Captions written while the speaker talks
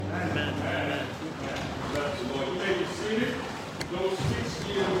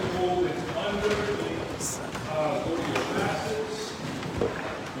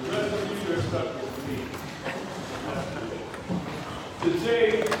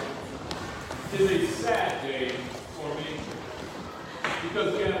is a sad day for me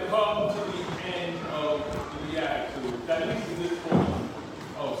because we have come to the end of the Beatitudes. That leads to this portion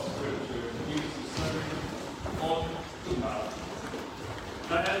of Scripture, Jesus' Sermon on the Mount.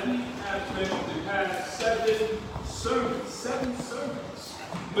 Now, as we have spent the past seven sermons,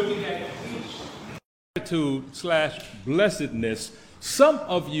 looking at each Beatitude/blessedness, some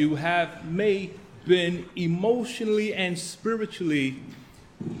of you may been emotionally and spiritually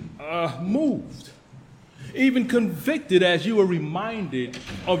moved, even convicted as you were reminded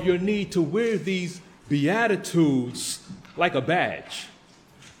of your need to wear these Beatitudes like a badge,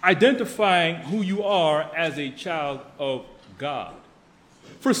 identifying who you are as a child of God.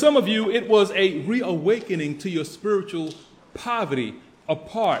 For some of you, it was a reawakening to your spiritual poverty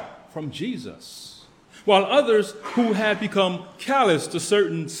apart from Jesus, while others who had become callous to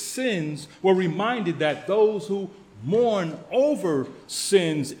certain sins were reminded that those who mourn over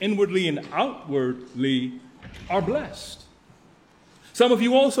sins inwardly and outwardly are blessed. Some of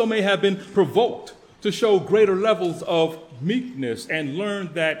you also may have been provoked to show greater levels of meekness and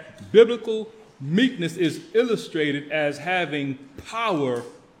learned that biblical meekness is illustrated as having power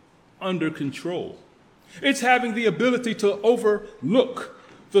under control. It's having the ability to overlook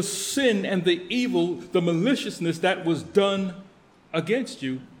the sin and the evil, the maliciousness that was done against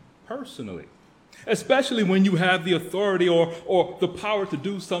you personally, especially when you have the authority or the power to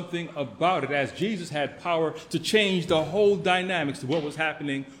do something about it, as Jesus had power to change the whole dynamics of what was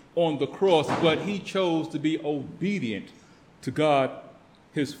happening on the cross, but he chose to be obedient to God,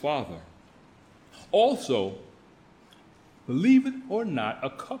 his Father. Also, believe it or not, a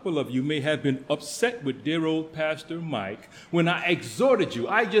couple of you may have been upset with dear old Pastor Mike when I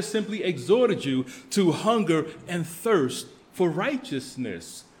just simply exhorted you to hunger and thirst for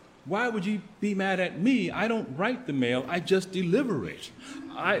righteousness. Why would you be mad at me? I don't write the mail, I just deliver it.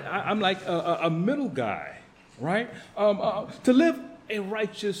 I'm like a middle guy, right? To live a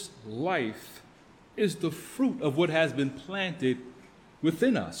righteous life is the fruit of what has been planted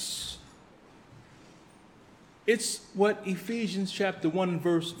within us. It's what Ephesians chapter 1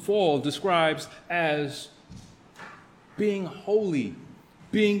 verse 4 describes as being holy,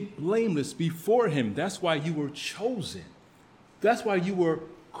 being blameless before him. That's why you were chosen. That's why you were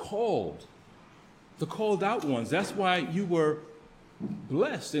called, the called out ones. That's why you were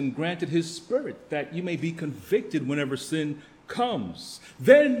blessed and granted his spirit, that you may be convicted whenever sin comes.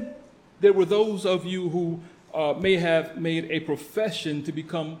 Then there were those of you who may have made a profession to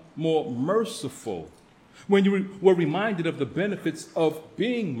become more merciful, when you were reminded of the benefits of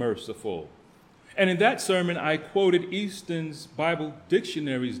being merciful. And in that sermon, I quoted Easton's Bible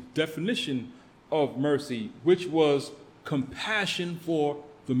Dictionary's definition of mercy, which was compassion for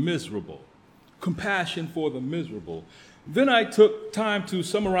the miserable. Compassion for the miserable. Then I took time to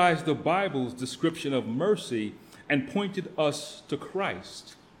summarize the Bible's description of mercy and pointed us to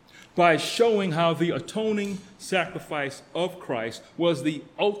Christ by showing how the atoning sacrifice of Christ was the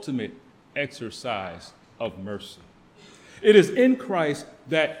ultimate exercise of mercy. It is in Christ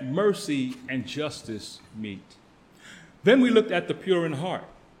that mercy and justice meet. Then we looked at the pure in heart,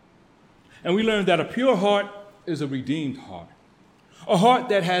 and we learned that a pure heart is a redeemed heart, a heart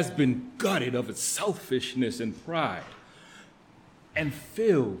that has been gutted of its selfishness and pride and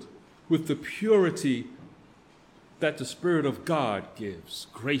filled with the purity that the Spirit of God gives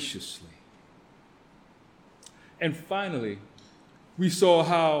graciously. And finally, we saw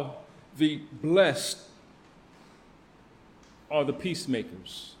how the blessed are the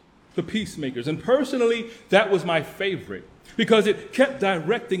peacemakers. The peacemakers. And personally, that was my favorite because it kept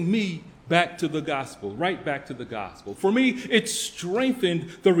directing me back to the gospel, right back to the gospel. For me, it strengthened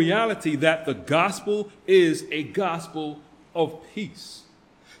the reality that the gospel is a gospel of peace,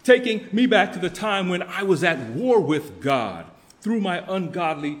 taking me back to the time when I was at war with God through my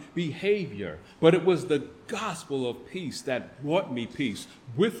ungodly behavior. But it was the gospel of peace that brought me peace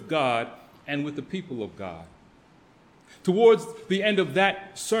with God and with the people of God. Towards the end of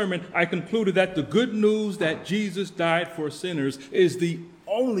that sermon, I concluded that the good news that Jesus died for sinners is the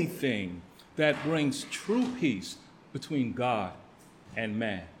only thing that brings true peace between God and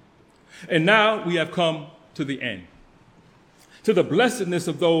man. And now we have come to the end, to the blessedness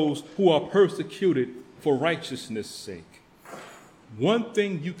of those who are persecuted for righteousness' sake. One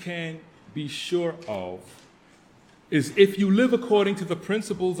thing you can be sure of is if you live according to the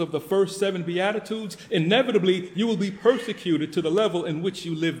principles of the first 7 Beatitudes, inevitably you will be persecuted to the level in which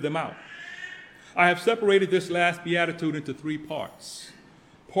you live them out. I have separated this last Beatitude into 3 parts.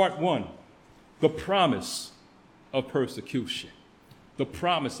 Part 1, the promise of persecution. The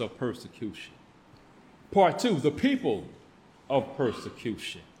promise of persecution. Part 2, the people of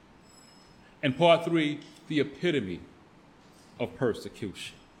persecution. And part 3, the epitome of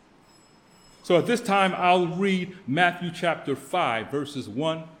persecution. So at this time, I'll read Matthew chapter 5, verses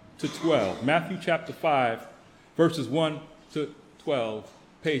 1 to 12. Matthew chapter 5, verses 1 to 12,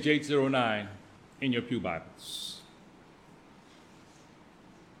 page 809 in your pew Bibles.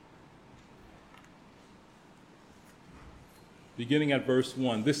 Beginning at verse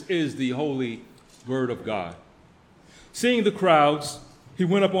 1, this is the holy word of God. Seeing the crowds, he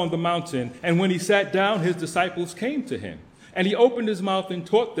went up on the mountain, and when he sat down, his disciples came to him. And he opened his mouth and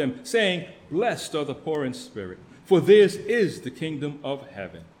taught them, saying, Blessed are the poor in spirit, for theirs is the kingdom of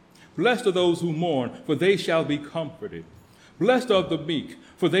heaven. Blessed are those who mourn, for they shall be comforted. Blessed are the meek,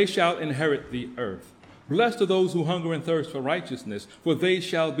 for they shall inherit the earth. Blessed are those who hunger and thirst for righteousness, for they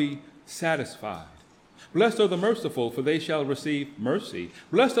shall be satisfied. Blessed are the merciful, for they shall receive mercy.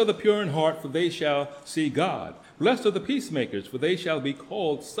 Blessed are the pure in heart, for they shall see God. Blessed are the peacemakers, for they shall be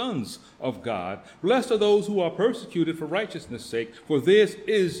called sons of God. Blessed are those who are persecuted for righteousness' sake, for theirs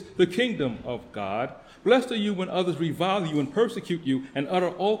is the kingdom of God. Blessed are you when others revile you and persecute you and utter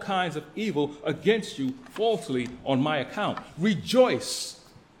all kinds of evil against you falsely on my account. Rejoice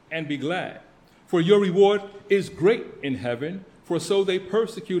and be glad, for your reward is great in heaven, for so they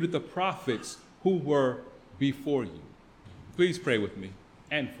persecuted the prophets who were before you. Please pray with me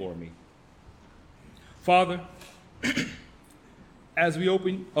and for me. Father, as we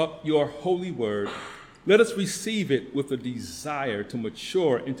open up your holy word, let us receive it with a desire to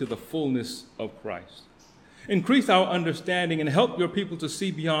mature into the fullness of Christ. Increase our understanding and help your people to see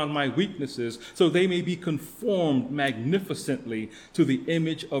beyond my weaknesses so they may be conformed magnificently to the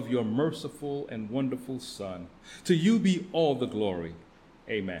image of your merciful and wonderful Son. To you be all the glory.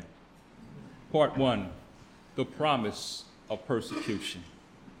 Amen. Part 1, the promise of persecution.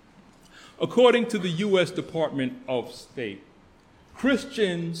 According to the U.S. Department of State,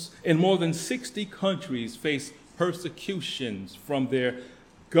 Christians in more than 60 countries face persecutions from their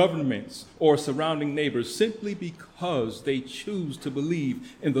governments or surrounding neighbors simply because they choose to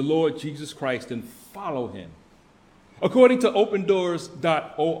believe in the Lord Jesus Christ and follow him. According to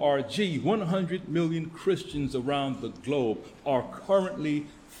opendoors.org, 100 million Christians around the globe are currently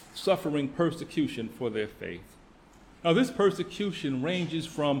suffering persecution for their faith. Now, this persecution ranges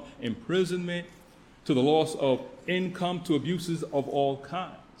from imprisonment to the loss of income to abuses of all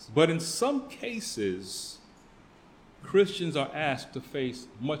kinds. But in some cases, Christians are asked to face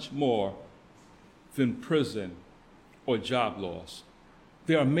much more than prison or job loss.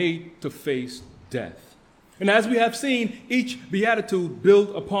 They are made to face death. And as we have seen, each beatitude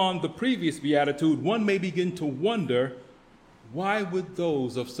built upon the previous beatitude, one may begin to wonder, why would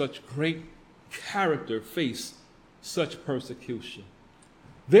those of such great character face such persecution?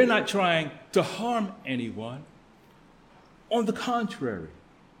 They're not trying to harm anyone. On the contrary,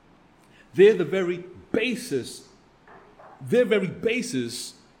 their very basis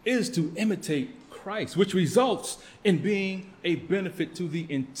is to imitate Christ, which results in being a benefit to the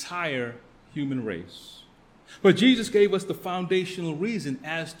entire human race. But Jesus gave us the foundational reason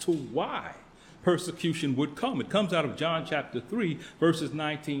as to why persecution would come. It comes out of John chapter 3, verses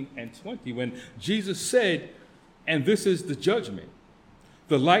 19 and 20, when Jesus said, and this is the judgment.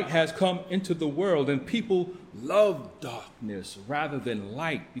 The light has come into the world, and people love darkness rather than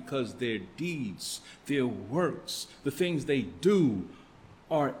light because their deeds, their works, the things they do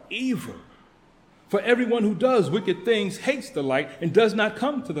are evil. For everyone who does wicked things hates the light and does not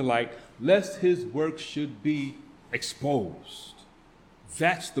come to the light, lest his works should be exposed.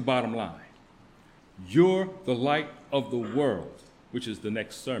 That's the bottom line. You're the light of the world, which is the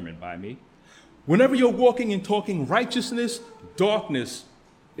next sermon by me. Whenever you're walking and talking righteousness, darkness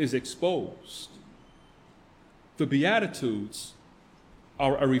is exposed. The Beatitudes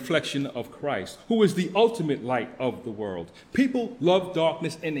are a reflection of Christ, who is the ultimate light of the world. People love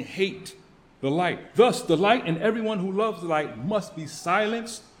darkness and hate the light. Thus, the light and everyone who loves the light must be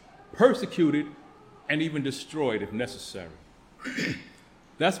silenced, persecuted, and even destroyed if necessary.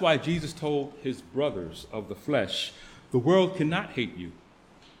 That's why Jesus told his brothers of the flesh, the world cannot hate you,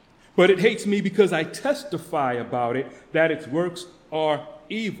 but it hates me because I testify about it that its works are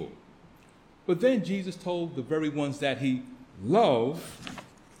evil. But then Jesus told the very ones that he loved,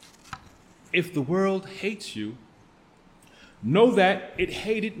 if the world hates you, know that it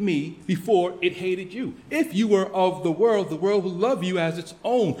hated me before it hated you. If you were of the world will love you as its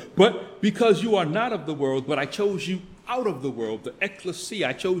own. But because you are not of the world, but I chose you out of the world, the ecclesia,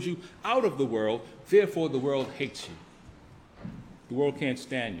 I chose you out of the world, therefore the world hates you. The world can't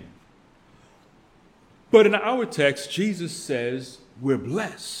stand you. But in our text, Jesus says we're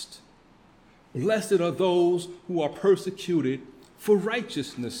blessed. Blessed are those who are persecuted for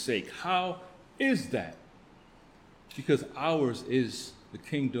righteousness' sake. How is that? Because ours is the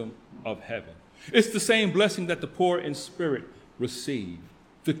kingdom of heaven. It's the same blessing that the poor in spirit receive.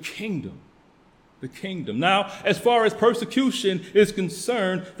 The kingdom. The kingdom. Now, as far as persecution is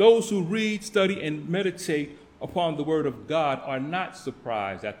concerned, those who read, study, and meditate upon the word of God are not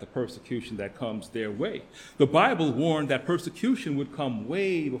surprised at the persecution that comes their way. The Bible warned that persecution would come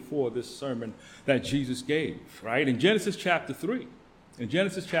way before this sermon that Jesus gave, right? In Genesis chapter 3,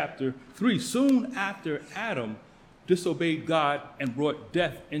 soon after Adam disobeyed God and brought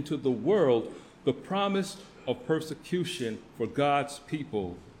death into the world, the promise of persecution for God's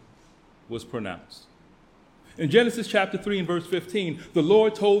people was pronounced. In Genesis chapter 3 and verse 15, the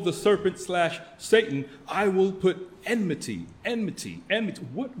Lord told the serpent / Satan, I will put enmity.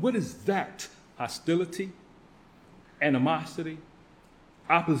 What is that? Hostility, animosity,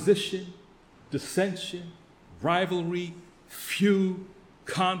 opposition, dissension, rivalry, feud,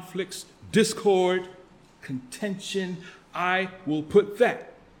 conflicts, discord, contention. I will put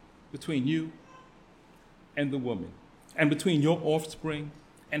that between you and the woman, and between your offspring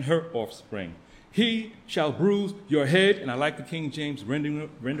and her offspring. He shall bruise your head, and I like the King James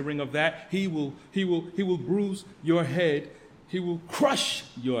rendering of that. He will bruise your head. He will crush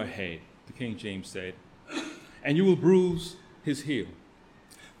your head, the King James said, and you will bruise his heel.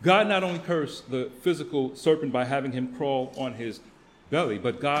 God not only cursed the physical serpent by having him crawl on his belly,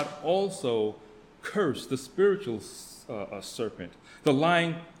 but God also cursed the spiritual serpent, the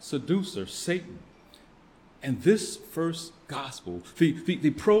lying seducer, Satan. And this first gospel, the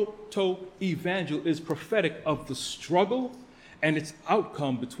proto-evangel, is prophetic of the struggle and its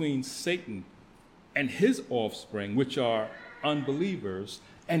outcome between Satan and his offspring, which are unbelievers,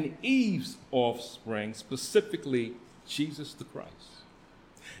 and Eve's offspring, specifically Jesus the Christ.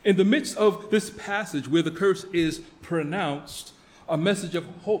 In the midst of this passage where the curse is pronounced, a message of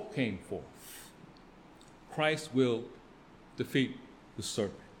hope came forth. Christ will defeat the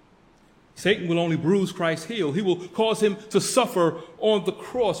serpent. Satan will only bruise Christ's heel. He will cause him to suffer on the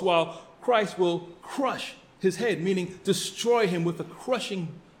cross, while Christ will crush his head, meaning destroy him with a crushing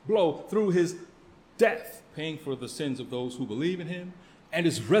blow through his death, paying for the sins of those who believe in him, and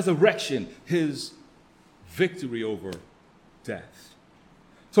his resurrection, his victory over death.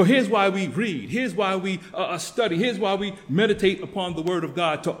 So here's why we read, here's why we study, here's why we meditate upon the word of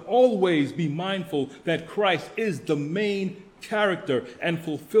God, to always be mindful that Christ is the main character and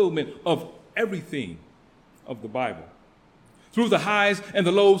fulfillment of everything of the Bible. Through the highs and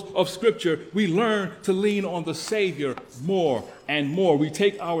the lows of Scripture, we learn to lean on the Savior more and more. We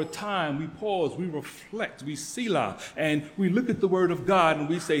take our time, we pause, we reflect, we selah, and we look at the Word of God and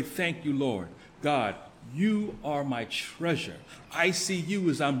we say, thank you, Lord. God, you are my treasure. I see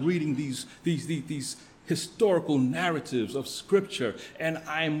you as I'm reading these historical narratives of Scripture, and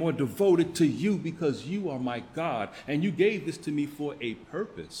I am more devoted to you because you are my God, and you gave this to me for a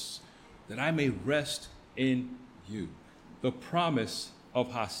purpose, that I may rest in you. The promise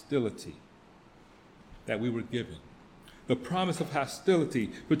of hostility that we were given, the promise of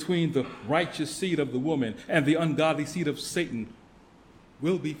hostility between the righteous seed of the woman and the ungodly seed of Satan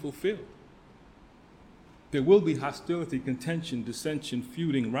will be fulfilled. There will be hostility, contention, dissension,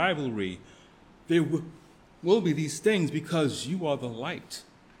 feuding, rivalry. There will be these things because you are the light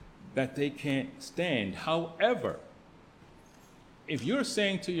that they can't stand. However, if you're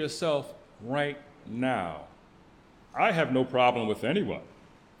saying to yourself right now, I have no problem with anyone.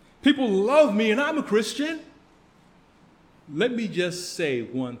 People love me and I'm a Christian. Let me just say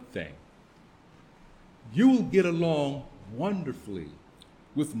one thing. You will get along wonderfully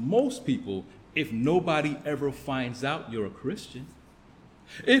with most people if nobody ever finds out you're a Christian.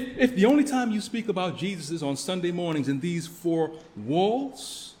 If the only time you speak about Jesus is on Sunday mornings in these four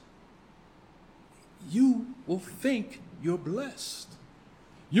walls, you will think you're blessed.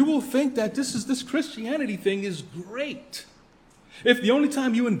 You will think that this Christianity thing is great. If the only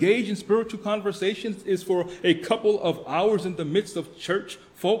time you engage in spiritual conversations is for a couple of hours in the midst of church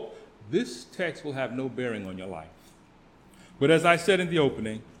folk, this text will have no bearing on your life. But as I said in the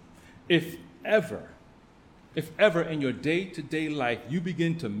opening, if ever in your day-to-day life you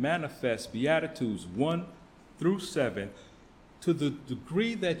begin to manifest Beatitudes 1 through 7, to the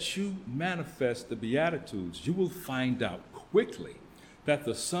degree that you manifest the Beatitudes, you will find out quickly that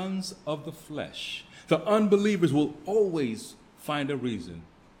the sons of the flesh, the unbelievers, will always find a reason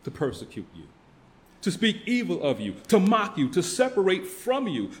to persecute you, to speak evil of you, to mock you, to separate from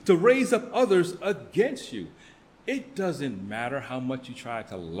you, to raise up others against you. It doesn't matter how much you try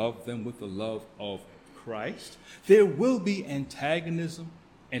to love them with the love of Christ. There will be antagonism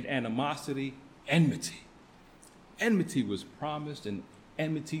and animosity, enmity. Enmity was promised and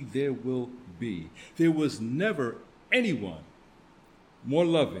enmity there will be. There was never anyone more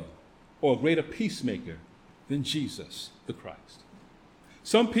loving or a greater peacemaker than Jesus the Christ.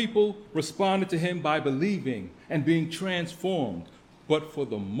 Some people responded to him by believing and being transformed, but for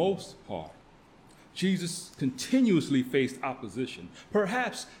the most part, Jesus continuously faced opposition,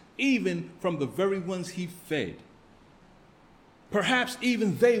 perhaps even from the very ones he fed. Perhaps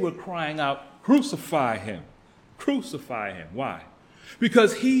even they were crying out, "Crucify him, crucify him." Why?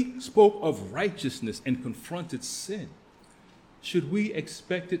 Because he spoke of righteousness and confronted sin. Should we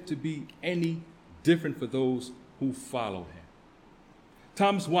expect it to be any different for those who follow him?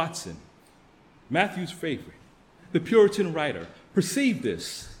 Thomas Watson, Matthew's favorite, the Puritan writer, perceived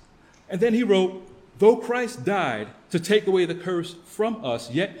this. And then he wrote, "Though Christ died to take away the curse from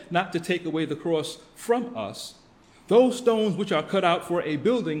us, yet not to take away the cross from us, those stones which are cut out for a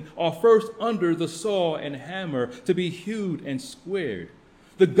building are first under the saw and hammer to be hewed and squared.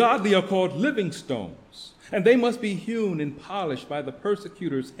 The godly are called living stones, and they must be hewn and polished by the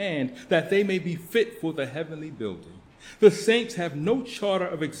persecutor's hand, that they may be fit for the heavenly building. The saints have no charter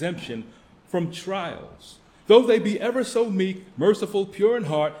of exemption from trials. Though they be ever so meek, merciful, pure in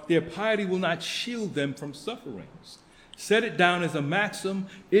heart, their piety will not shield them from sufferings. Set it down as a maxim: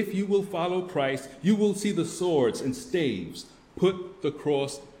 if you will follow Christ, you will see the swords and staves. Put the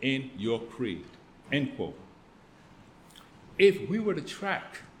cross in your creed." End quote. If we were to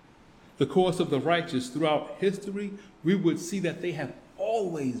track the course of the righteous throughout history, we would see that they have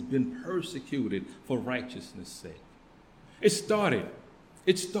always been persecuted for righteousness' sake. It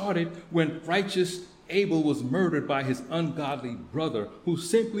started when righteous Abel was murdered by his ungodly brother, who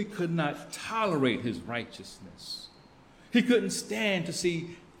simply could not tolerate his righteousness. He couldn't stand to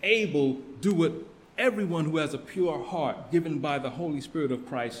see Abel do what everyone who has a pure heart given by the Holy Spirit of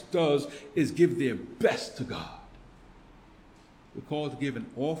Christ does, is give their best to God. We're called to give an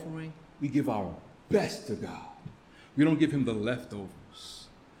offering. We give our best to God. We don't give him the leftovers.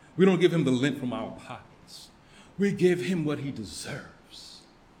 We don't give him the lint from our pockets. We give him what he deserves.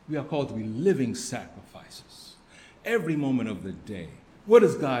 We are called to be living sacrifices every moment of the day. What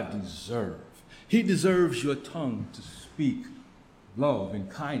does God deserve? He deserves your tongue to speak love and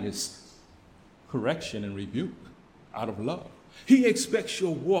kindness, correction and rebuke out of love. He expects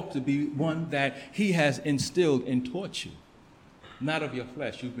your walk to be one that he has instilled and taught you, not of your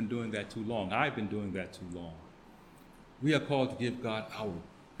flesh. You've been doing that too long. I've been doing that too long. We are called to give God our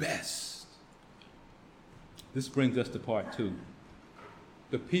best. This brings us to part 2.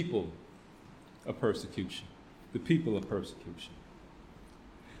 The people of persecution. The people of persecution.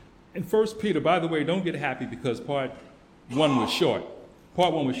 In 1 Peter, by the way, don't get happy because part 1 was short.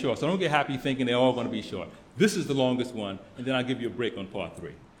 Part 1 was short, so don't get happy thinking they're all going to be short. This is the longest one, and then I'll give you a break on part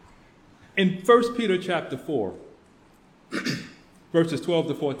 3. In 1 Peter chapter 4, verses 12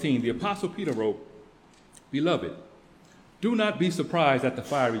 to 14, the Apostle Peter wrote, "Beloved, do not be surprised at the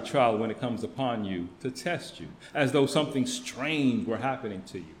fiery trial when it comes upon you to test you, as though something strange were happening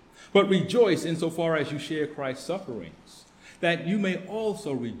to you. But rejoice insofar as you share Christ's sufferings, that you may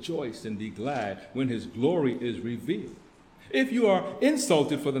also rejoice and be glad when his glory is revealed. If you are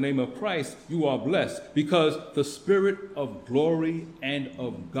insulted for the name of Christ, you are blessed, because the Spirit of glory and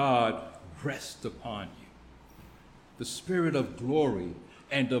of God rests upon you." The Spirit of glory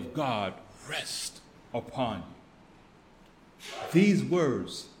and of God rests upon you. These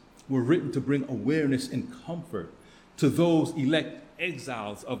words were written to bring awareness and comfort to those elect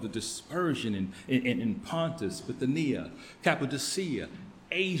exiles of the dispersion in Pontus, Bithynia, Cappadocia,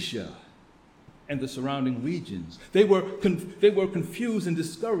 Asia, and the surrounding regions. They were confused and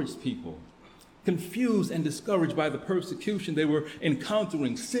discouraged people, confused and discouraged by the persecution they were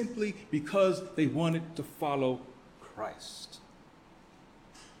encountering simply because they wanted to follow Christ.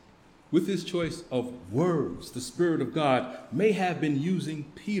 With his choice of words, the Spirit of God may have been using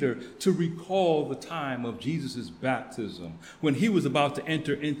Peter to recall the time of Jesus' baptism when he was about to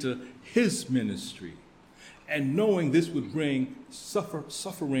enter into his ministry. And knowing this would bring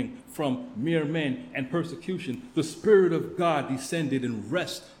suffering from mere men and persecution, the Spirit of God descended and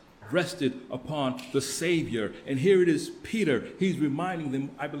rested upon the Savior. And here it is Peter. He's reminding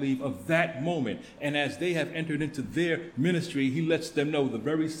them, I believe, of that moment. And as they have entered into their ministry, he lets them know the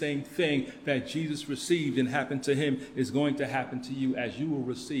very same thing that Jesus received and happened to him is going to happen to you, as you will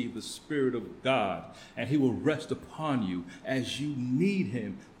receive the Spirit of God. And he will rest upon you as you need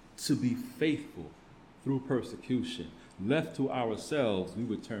him to be faithful through persecution. Left to ourselves, we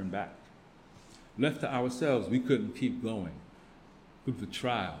would turn back. Left to ourselves, we couldn't keep going. Through the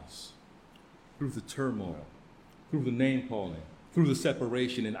trials, through the turmoil, through the name calling, through the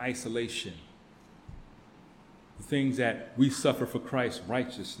separation and isolation. the things that we suffer for Christ's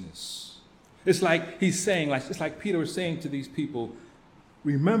righteousness. It's like he's saying, it's like Peter was saying to these people,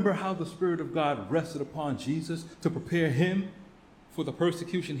 remember how the Spirit of God rested upon Jesus to prepare him for the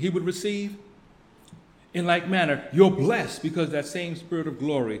persecution he would receive? In like manner, you're blessed because that same Spirit of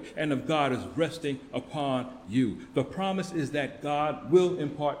glory and of God is resting upon you. The promise is that God will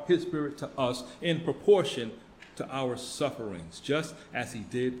impart his Spirit to us in proportion to our sufferings, just as he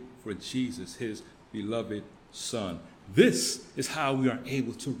did for Jesus, his beloved Son. This is how we are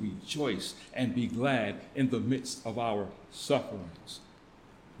able to rejoice and be glad in the midst of our sufferings.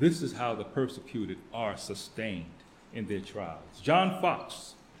 This is how the persecuted are sustained in their trials. John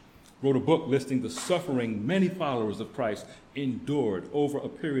Fox wrote a book listing the suffering many followers of Christ endured over a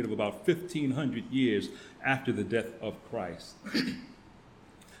period of about 1,500 years after the death of Christ.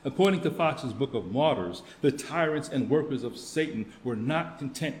 According to Fox's Book of Martyrs, the tyrants and workers of Satan were not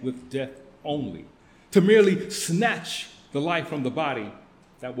content with death only. To merely snatch the life from the body,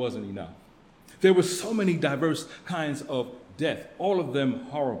 that wasn't enough. There were so many diverse kinds of death, all of them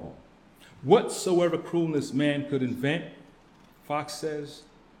horrible. Whatsoever cruelness man could invent, Fox says,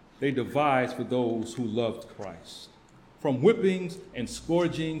 they devised for those who loved Christ. From whippings and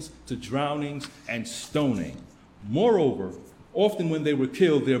scourgings to drownings and stoning. Moreover, often when they were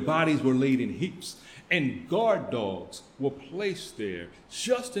killed, their bodies were laid in heaps, and guard dogs were placed there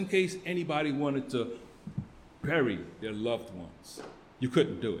just in case anybody wanted to bury their loved ones. You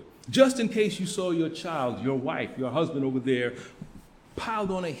couldn't do it. Just in case you saw your child, your wife, your husband over there piled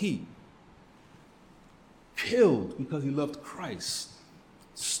on a heap, killed because he loved Christ,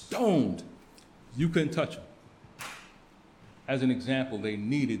 stoned, you couldn't touch them. As an example, they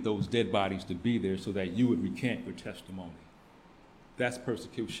needed those dead bodies to be there so that you would recant your testimony. That's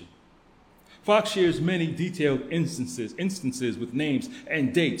persecution. Fox shares many detailed instances with names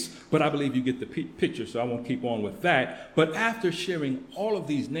and dates, but I believe you get the picture, so I won't keep on with that. But after sharing all of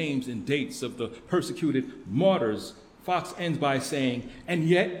these names and dates of the persecuted martyrs, Fox ends by saying, and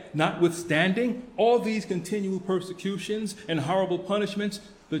yet, notwithstanding all these continual persecutions and horrible punishments,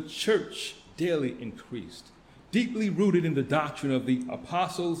 the church daily increased, deeply rooted in the doctrine of the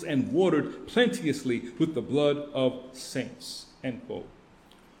apostles and watered plenteously with the blood of saints, end quote.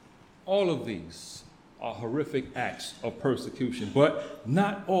 All of these are horrific acts of persecution, but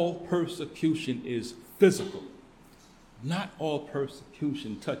not all persecution is physical. Not all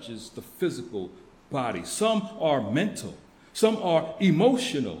persecution touches the physical body. Some are mental. Some are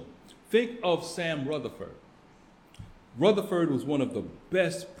emotional. Think of Sam Rutherford. Rutherford was one of the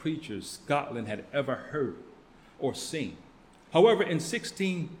best preachers Scotland had ever heard or seen. However, in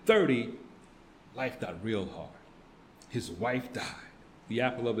 1630, life got real hard. His wife died, the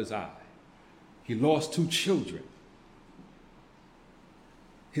apple of his eye. He lost 2 children.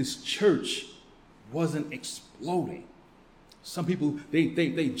 His church wasn't exploding. Some people,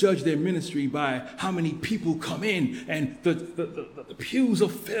 they judge their ministry by how many people come in, and the pews are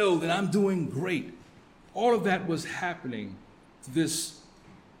filled, and I'm doing great. All of that was happening to this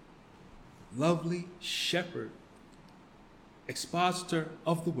lovely shepherd, expositor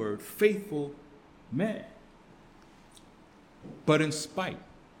of the word, faithful man. But in spite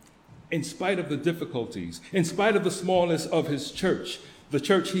of the difficulties, in spite of the smallness of his church, the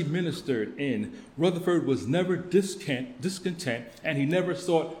church he ministered in, Rutherford was never discontent, and he never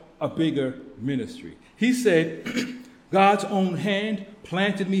sought a bigger ministry. He said, God's own hand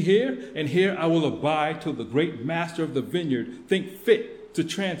planted me here, and here I will abide till the great master of the vineyard think fit to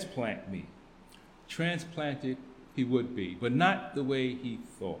transplant me. Transplanted he would be, but not the way he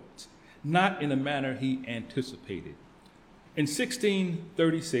thought, not in a manner he anticipated. In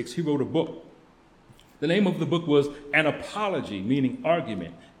 1636, he wrote a book. The name of the book was An Apology, meaning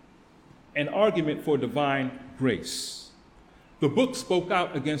argument, an argument for divine grace. The book spoke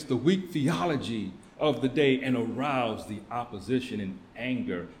out against the weak theology of the day and aroused the opposition and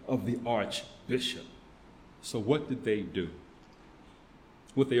anger of the archbishop. So what did they do?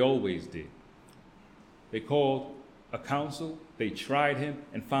 What they always did. They called a council, they tried him,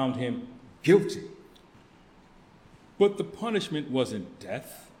 and found him guilty. But the punishment wasn't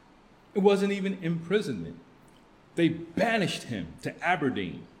death. It wasn't even imprisonment. They banished him to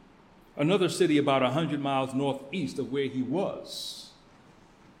Aberdeen, another city about 100 miles northeast of where he was.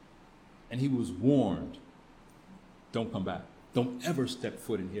 And he was warned, don't come back. Don't ever step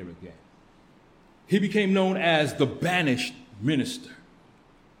foot in here again. He became known as the banished minister.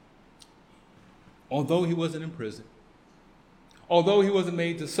 Although he wasn't in prison, although he wasn't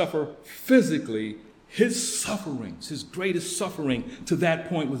made to suffer physically, his sufferings, his greatest suffering to that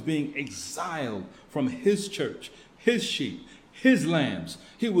point was being exiled from his church, his sheep, his lambs.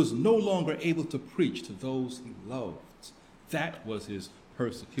 He was no longer able to preach to those he loved. That was his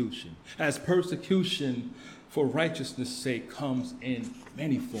persecution. As persecution for righteousness' sake comes in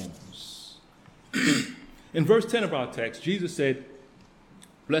many forms. In verse 10 of our text, Jesus said,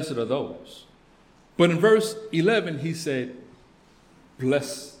 "Blessed are those." But in verse 11, he said,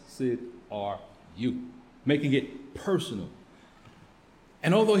 "Blessed are you," making it personal.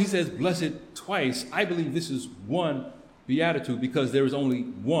 And although he says blessed twice, I believe this is one beatitude because there is only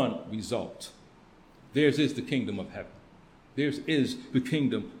one result. Theirs is the kingdom of heaven. Theirs is the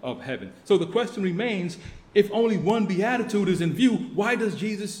kingdom of heaven. So the question remains, if only one beatitude is in view, why does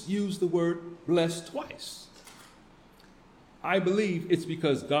Jesus use the word blessed twice? I believe it's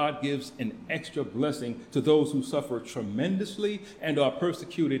because God gives an extra blessing to those who suffer tremendously and are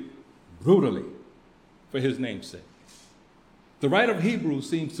persecuted brutally for his name's sake. The writer of Hebrews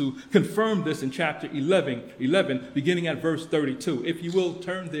seems to confirm this in chapter 11, beginning at verse 32. If you will,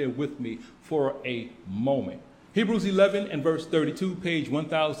 turn there with me for a moment. Hebrews 11 and verse 32, page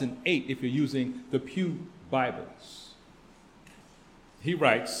 1008, if you're using the Pew Bibles. He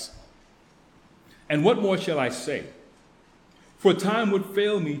writes, "And what more shall I say? For time would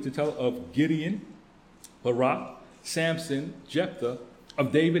fail me to tell of Gideon, Barak, Samson, Jephthah,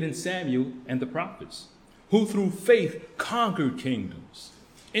 of David and Samuel and the prophets, who through faith conquered kingdoms,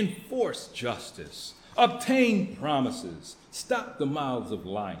 enforced justice, obtained promises, stopped the mouths of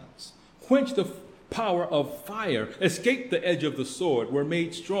lions, quenched the power of fire, escaped the edge of the sword, were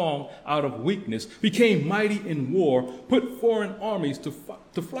made strong out of weakness, became mighty in war, put foreign armies to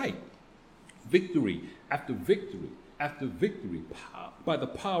flight. Victory after victory after victory by the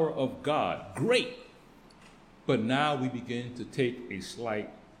power of God. Great. But now we begin to take a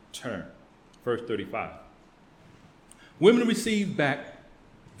slight turn." Verse 35. "Women received back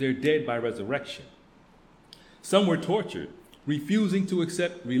their dead by resurrection. Some were tortured, refusing to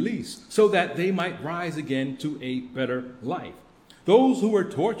accept release so that they might rise again to a better life. Those who were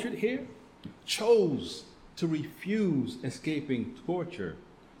tortured here chose to refuse escaping torture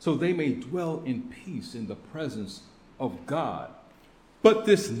so they may dwell in peace in the presence of God. But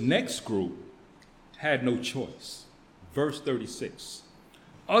this next group had no choice." Verse 36.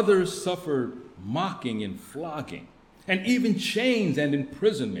 "Others suffered mocking and flogging, and even chains and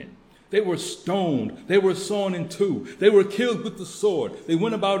imprisonment. They were stoned, they were sawn in two, they were killed with the sword. They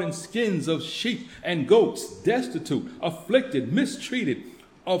went about in skins of sheep and goats, destitute, afflicted, mistreated,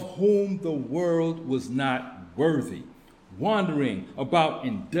 of whom the world was not worthy, wandering about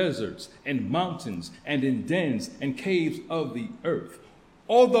in deserts and mountains and in dens and caves of the earth."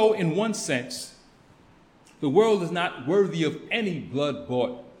 Although in one sense, the world is not worthy of any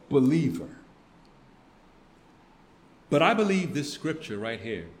blood-bought believer. But I believe this scripture right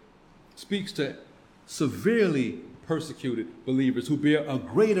here speaks to severely persecuted believers who bear a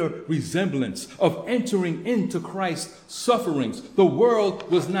greater resemblance of entering into Christ's sufferings. The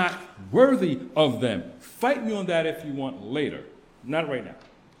world was not worthy of them. Fight me on that if you want later, not right now.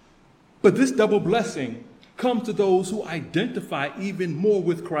 But this double blessing comes to those who identify even more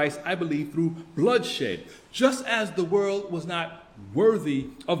with Christ, I believe, through bloodshed, just as the world was not worthy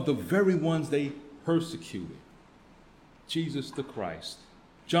of the very ones they persecuted. Jesus the Christ.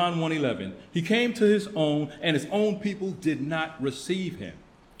 John 1:11, "He came to his own, and his own people did not receive him."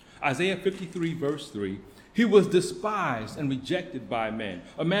 Isaiah 53, verse 3, "He was despised and rejected by men,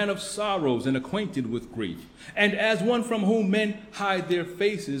 a man of sorrows and acquainted with grief. And as one from whom men hide their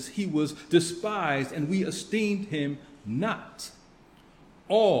faces, he was despised, and we esteemed him not."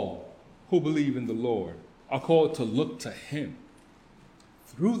 All who believe in the Lord are called to look to him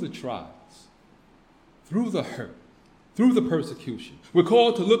through the trials, through the hurt, through the persecution. We're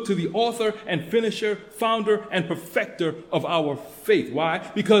called to look to the author and finisher, founder and perfecter of our faith. Why?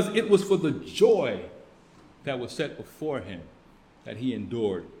 Because it was for the joy that was set before him that he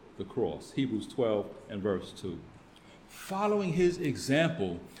endured the cross. Hebrews 12 and verse 2. Following his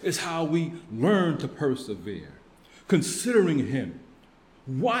example is how we learn to persevere. Considering him,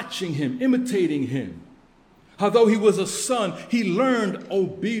 watching him, imitating him. Although he was a son, he learned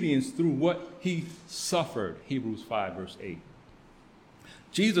obedience through what he suffered. Hebrews 5, verse 8.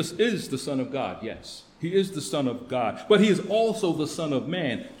 Jesus is the Son of God, yes. He is the Son of God, but he is also the Son of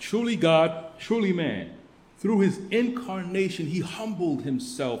Man, truly God, truly man. Through his incarnation, he humbled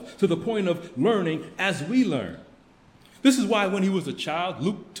himself to the point of learning as we learn. This is why when he was a child,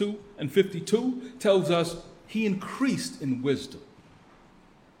 Luke 2 and 52 tells us he increased in wisdom.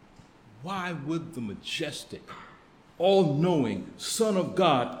 Why would the majestic, all-knowing Son of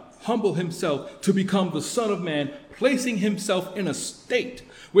God humble himself to become the Son of Man, placing himself in a state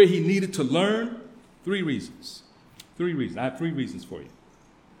where he needed to learn? 3 reasons. 3 reasons. I have 3 reasons for you.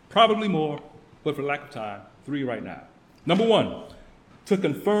 Probably more, but for lack of time, 3 right now. Number 1, to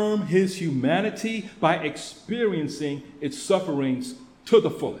confirm his humanity by experiencing its sufferings to the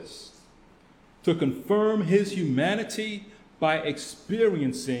fullest. To confirm his humanity by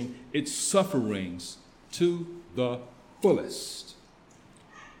experiencing its sufferings to the fullest.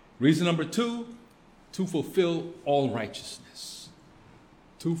 Reason number 2, to fulfill all righteousness.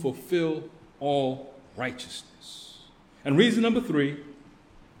 To fulfill all righteousness. And reason number 3,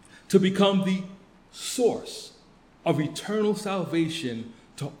 to become the source of eternal salvation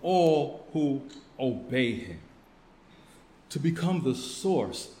to all who obey him. To become the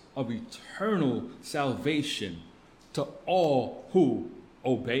source of eternal salvation to all who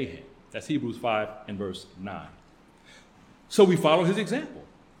obey him. That's Hebrews 5 and verse 9. So we follow his example,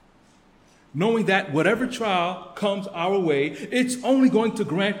 knowing that whatever trial comes our way, it's only going to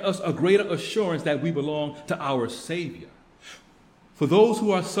grant us a greater assurance that we belong to our Savior. For those who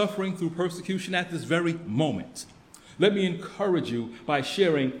are suffering through persecution at this very moment, let me encourage you by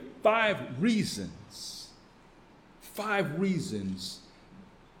sharing 5 reasons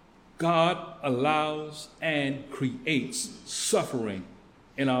God allows and creates suffering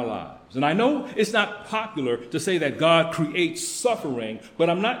in our lives. And I know it's not popular to say that God creates suffering, but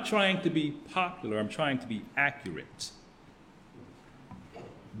I'm not trying to be popular. I'm trying to be accurate.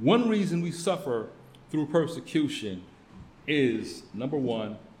 One reason we suffer through persecution is, number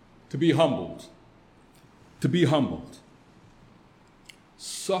 1, to be humbled. To be humbled.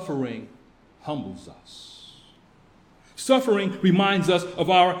 Suffering humbles us. Suffering reminds us of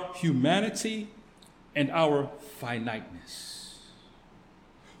our humanity and our finiteness.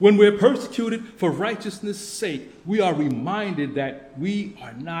 When we're persecuted for righteousness' sake, we are reminded that we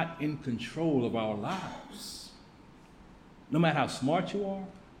are not in control of our lives. No matter how smart you are,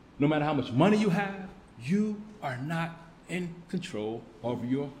 no matter how much money you have, you are not in control of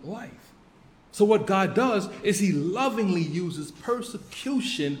your life. So what God does is he lovingly uses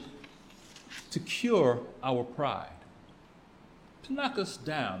persecution to cure our pride, to knock us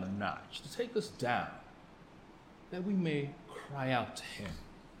down a notch, to take us down, that we may cry out to him.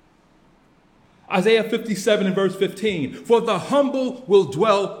 Isaiah 57 and verse 15, for the humble will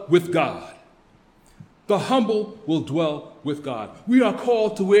dwell with God. The humble will dwell with God. We are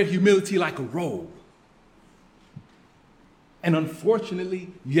called to wear humility like a robe. And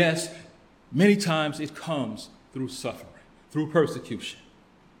unfortunately, yes, many times it comes through suffering, through persecution.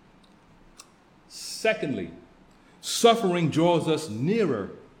 Secondly, suffering draws us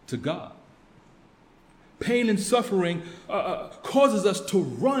nearer to God. Pain and suffering causes us to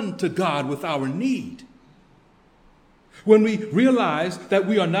run to God with our need. When we realize that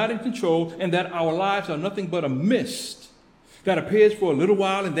we are not in control and that our lives are nothing but a mist that appears for a little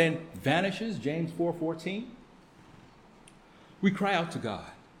while and then vanishes, James 4:14, we cry out to God.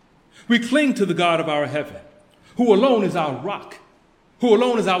 We cling to the God of our heaven, who alone is our rock, who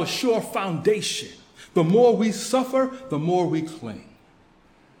alone is our sure foundation. The more we suffer, the more we cling.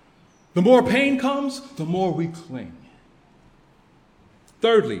 The more pain comes, the more we cling.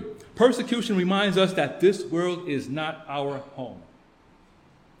 Thirdly, persecution reminds us that this world is not our home.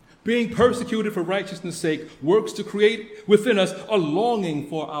 Being persecuted for righteousness' sake works to create within us a longing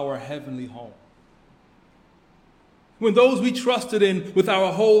for our heavenly home. When those we trusted in with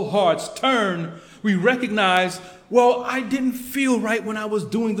our whole hearts turn, we recognize, well, I didn't feel right when I was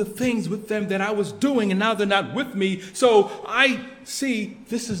doing the things with them that I was doing, and now they're not with me. So I see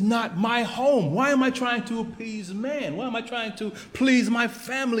this is not my home. Why am I trying to appease man? Why am I trying to please my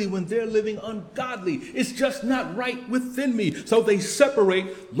family when they're living ungodly? It's just not right within me. So they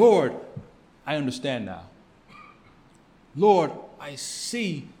separate. Lord, I understand now. Lord, I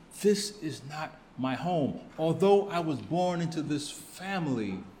see this is not my home. Although I was born into this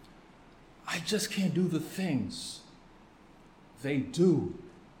family, I just can't do the things they do.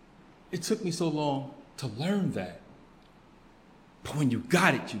 It took me so long to learn that. But when you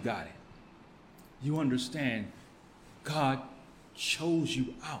got it, you got it. You understand God chose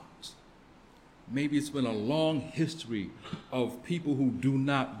you out. Maybe it's been a long history of people who do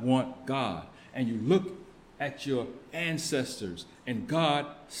not want God. And you look at your ancestors and God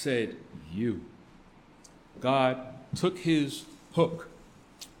said, you. God took his hook,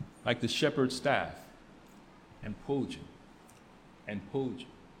 like the shepherd's staff, and pulled you. And pulled you.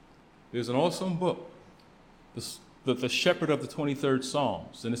 There's an awesome book, the Shepherd of the 23rd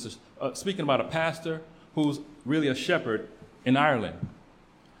Psalms. And this is speaking about a pastor who's really a shepherd in Ireland.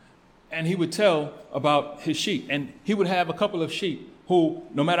 And he would tell about his sheep. And he would have a couple of sheep who,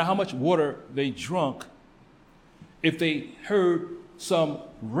 no matter how much water they drunk, if they heard some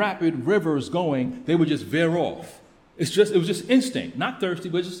rapid rivers going, they would just veer off. It was just instinct, not thirsty,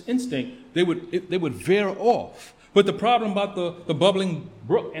 but just instinct. They would veer off. But the problem about the bubbling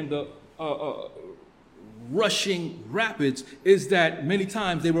brook and the rushing rapids is that many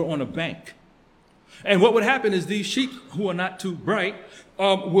times they were on a bank. And what would happen is these sheep, who are not too bright,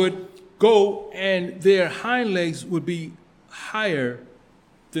 would go and their hind legs would be higher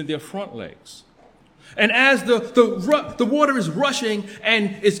than their front legs. And as the water is rushing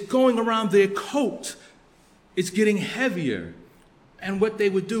and it's going around their coat, it's getting heavier. And what they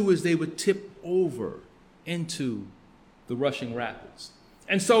would do is they would tip over into the rushing rapids.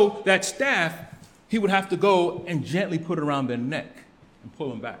 And so that staff, he would have to go and gently put it around their neck and pull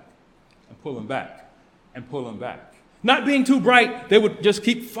them back and pull them back and pull them back. Not being too bright, they would just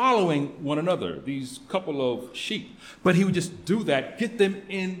keep following one another, these couple of sheep. But he would just do that, get them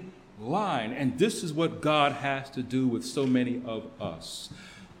in line. And this is what God has to do with so many of us,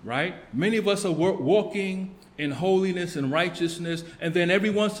 right? Many of us are walking in holiness and righteousness, and then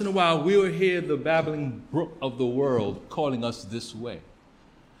every once in a while we'll hear the babbling brook of the world calling us this way.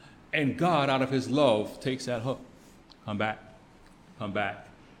 And God, out of his love, takes that hook. Come back, come back.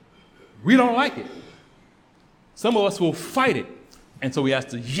 We don't like it. Some of us will fight it, and so he has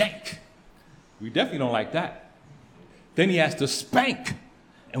to yank. We definitely don't like that. Then he has to spank,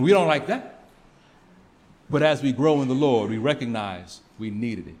 and we don't like that. But as we grow in the Lord, we recognize we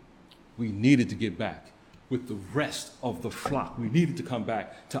needed it. We needed to get back with the rest of the flock. We needed to come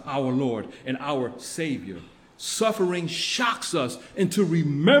back to our Lord and our Savior. Suffering shocks us into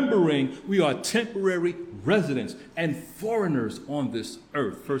remembering we are temporary residents and foreigners on this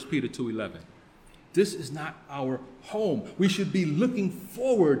earth. 1 Peter 2:11. This is not our home. We should be looking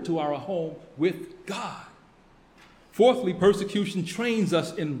forward to our home with God. Fourthly, persecution trains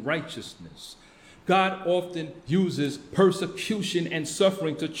us in righteousness. God often uses persecution and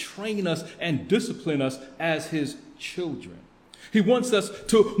suffering to train us and discipline us as his children. He wants us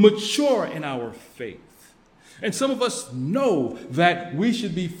to mature in our faith. And some of us know that we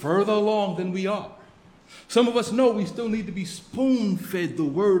should be further along than we are. Some of us know we still need to be spoon-fed the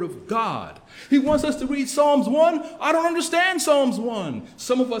word of God. He wants us to read Psalms 1. I don't understand Psalms 1.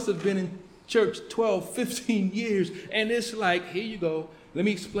 Some of us have been in church 12, 15 years, and it's like, here you go. Let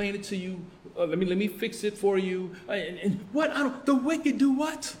me explain it to you. Let me fix it for you. And what? The wicked do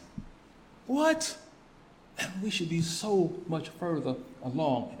what? What? And we should be so much further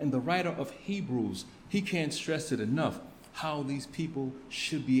along. And the writer of Hebrews, he can't stress it enough, how these people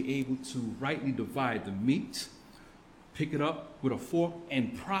should be able to rightly divide the meat, pick it up with a fork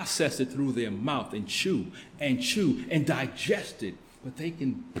and process it through their mouth and chew and digest it. But they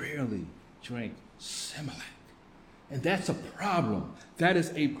can barely drink Similac. And that's a problem. That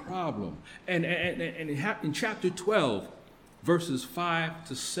is a problem. And in chapter 12, verses 5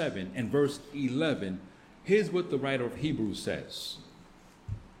 to 7 and verse 11, here's what the writer of Hebrews says.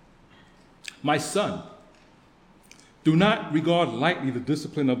 My son, do not regard lightly the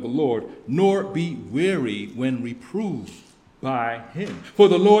discipline of the Lord, nor be weary when reproved by him. For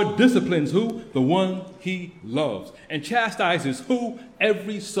the Lord disciplines who? The one he loves, and chastises who?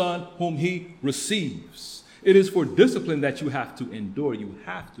 Every son whom he receives. It is for discipline that you have to endure. You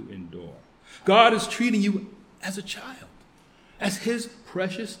have to endure. God is treating you as a child, as his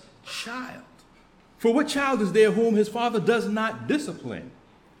precious child. For what child is there whom his father does not discipline?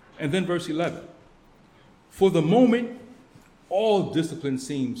 And then verse 11. For the moment, all discipline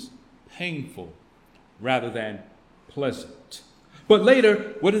seems painful rather than pleasant. But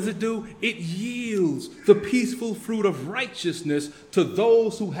later, what does it do? It yields the peaceful fruit of righteousness to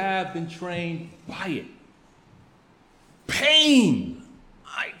those who have been trained by it. Pain.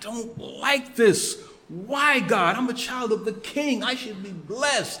 I don't like this. Why, God? I'm a child of the King. I should be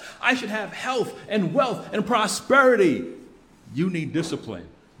blessed. I should have health and wealth and prosperity. You need discipline.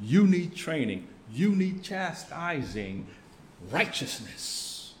 You need training. You need chastising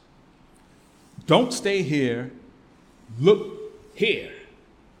righteousness. Don't stay here. Look here.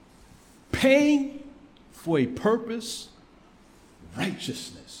 Pain for a purpose,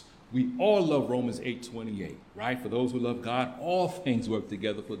 righteousness. We all love Romans 8:28, right? For those who love God, all things work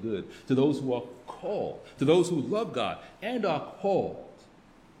together for good. To those who are called, to those who love God and are called,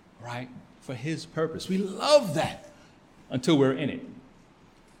 right? For his purpose. We love that until we're in it,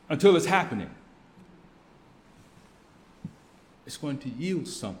 until it's happening. It's going to yield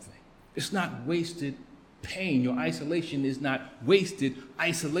something. It's not wasted pain. Your isolation is not wasted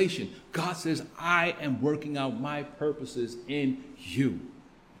isolation. God says, I am working out my purposes in you.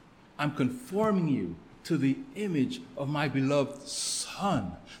 I'm conforming you to the image of my beloved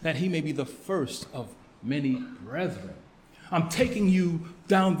Son, that he may be the first of many brethren. I'm taking you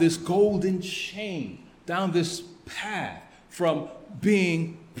down this golden chain, down this path from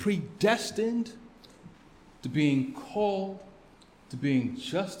being predestined to being called, to being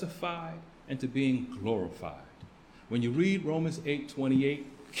justified, and to being glorified. When you read Romans 8:28,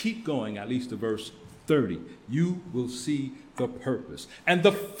 keep going at least to verse 30. You will see the purpose. And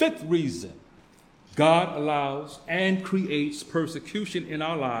the fifth reason God allows and creates persecution in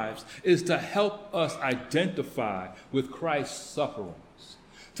our lives is to help us identify with Christ's sufferings.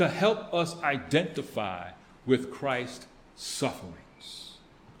 To help us identify with Christ's sufferings.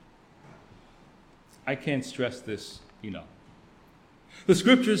 I can't stress this enough. The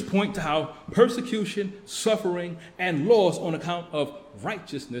scriptures point to how persecution, suffering, and loss on account of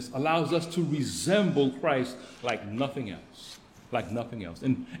righteousness allows us to resemble Christ like nothing else. Like nothing else.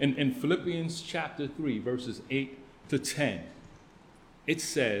 In Philippians chapter 3, verses 8 to 10, it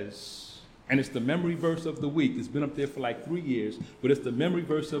says, and it's the memory verse of the week. It's been up there for like 3 years, but it's the memory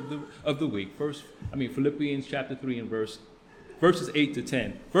verse of the week. Philippians chapter 3 and verses 8 to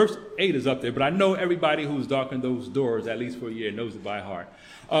 10. Verse 8 is up there, but I know everybody who's darkened those doors, at least for a year, knows it by heart.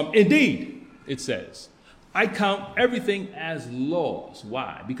 Indeed, it says, I count everything as loss.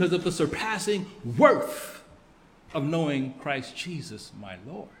 Why? Because of the surpassing worth of knowing Christ Jesus, my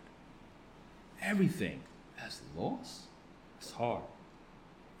Lord. Everything as loss? It's hard.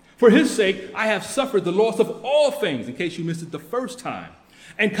 For his sake, I have suffered the loss of all things, in case you missed it the first time,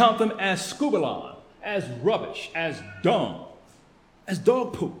 and count them as scubalon, as rubbish, as dung, as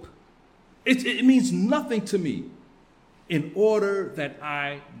dog poop. It means nothing to me, in order that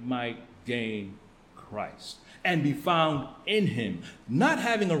I might gain Christ and be found in him, not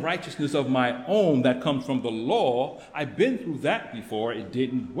having a righteousness of my own that comes from the law. I've been through that before. It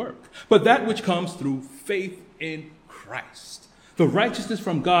didn't work. But that which comes through faith in Christ, the righteousness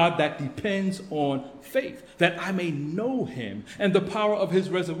from God that depends on faith, that I may know him and the power of his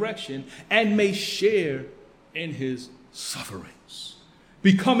resurrection and may share in his sufferings,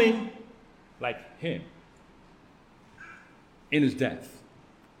 becoming like him in his death.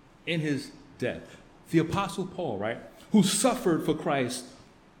 In his death. The Apostle Paul, right, who suffered for Christ's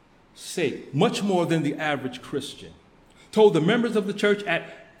sake much more than the average Christian, told the members of the church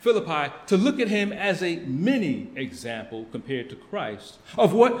at Philippi to look at him as a mini example compared to Christ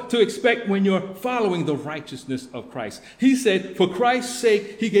of what to expect when you're following the righteousness of Christ. He said, for Christ's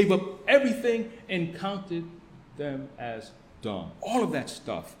sake, he gave up everything and counted them as dung. All of that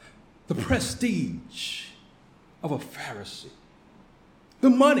stuff, the prestige of a Pharisee, the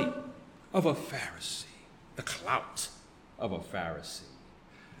money of a Pharisee, the clout of a Pharisee,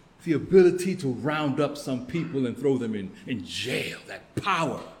 the ability to round up some people and throw them in jail, that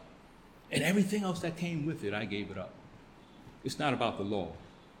power, and everything else that came with it, I gave it up. It's not about the law.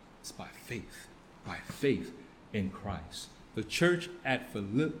 It's by faith in Christ. The church at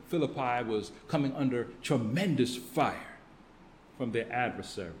Philippi was coming under tremendous fire from their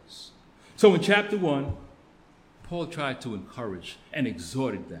adversaries. So in chapter 1, Paul tried to encourage and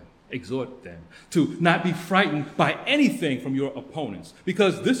exhort them to not be frightened by anything from your opponents,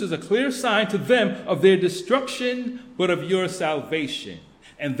 because this is a clear sign to them of their destruction, but of your salvation,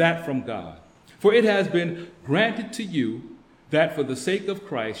 and that from God. For it has been granted to you that for the sake of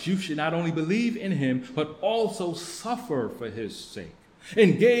Christ, you should not only believe in him, but also suffer for his sake,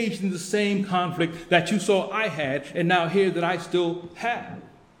 engaged in the same conflict that you saw I had, and now hear that I still have.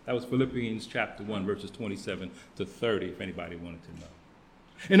 That was Philippians chapter 1, verses 27 to 30, if anybody wanted to know.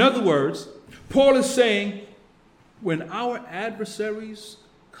 In other words, Paul is saying, when our adversaries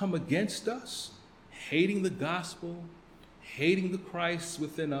come against us, hating the gospel, hating the Christ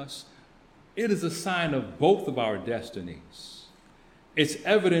within us, it is a sign of both of our destinies. It's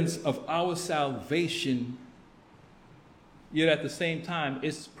evidence of our salvation, yet at the same time,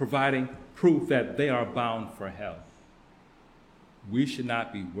 it's providing proof that they are bound for hell. We should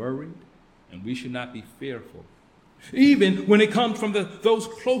not be worried, and we should not be fearful. Even when it comes from those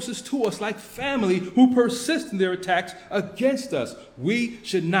closest to us, like family, who persist in their attacks against us, we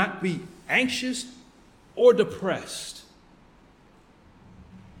should not be anxious or depressed.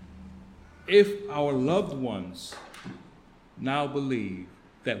 If our loved ones now believe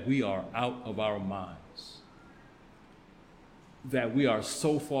that we are out of our minds, that we are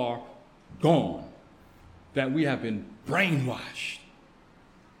so far gone, that we have been brainwashed,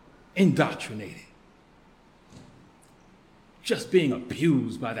 indoctrinated, just being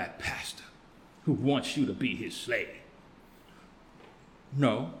abused by that pastor who wants you to be his slave.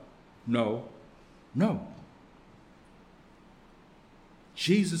 No.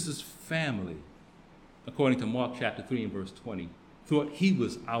 Jesus' family, according to Mark chapter 3 and verse 20, thought he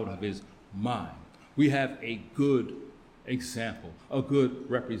was out of his mind. We have a good example, a good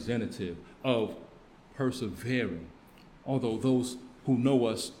representative of persevering, although those who know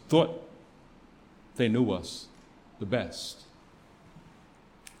us thought they knew us the best.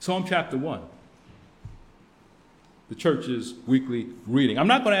 Psalm chapter 1, the church's weekly reading. I'm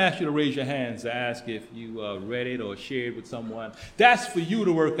not going to ask you to raise your hands to ask if you read it or shared with someone. That's for you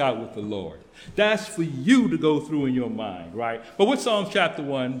to work out with the Lord. That's for you to go through in your mind, right? But what Psalm chapter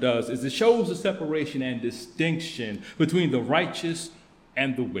 1 does is it shows the separation and distinction between the righteous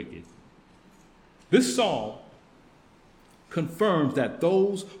and the wicked. This psalm confirms that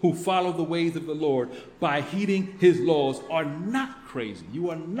those who follow the ways of the Lord by heeding his laws are not crazy. You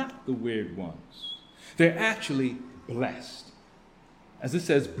are not the weird ones. They're actually blessed. As it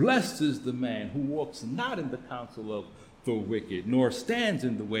says, blessed is the man who walks not in the counsel of the wicked, nor stands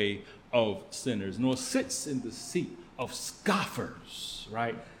in the way of sinners, nor sits in the seat of scoffers,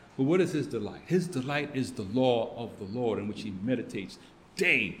 right? But what is his delight? His delight is the law of the Lord, in which he meditates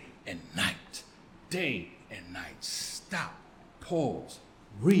day and night. Day and night. Stop, pause,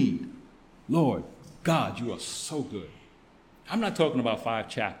 read. Lord God, you are so good. I'm not talking about 5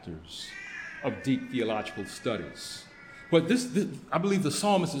 chapters of deep theological studies. But this I believe the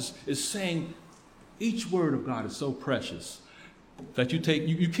psalmist is saying each word of God is so precious that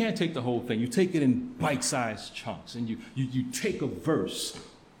you can't take the whole thing. You take it in bite-sized chunks, and you take a verse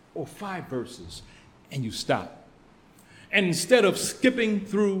or 5 verses and you stop. And instead of skipping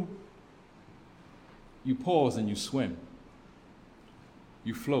through, you pause and you swim.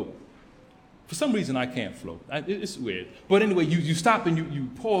 You float. For some reason, I can't float. It's weird. But anyway, you stop and you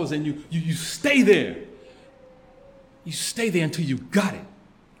pause and you stay there. You stay there until you got it.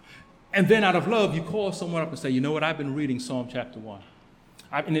 And then out of love, you call someone up and say, you know what, I've been reading Psalm chapter 1.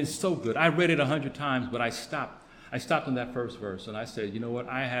 And it's so good. I read it 100 times, but I stopped. I stopped in that first verse and I said, you know what,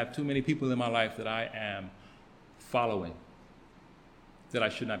 I have too many people in my life that I am following, that I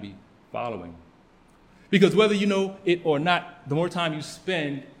should not be following. Because whether you know it or not, the more time you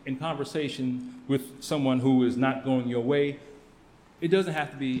spend in conversation with someone who is not going your way, it doesn't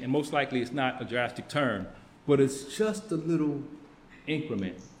have to be, and most likely it's not a drastic turn, but it's just a little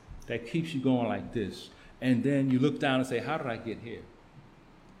increment that keeps you going like this. And then you look down and say, how did I get here?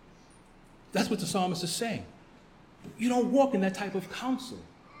 That's what the psalmist is saying. You don't walk in that type of counsel.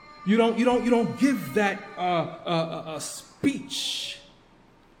 You don't give that speech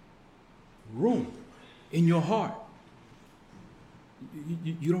room in your heart.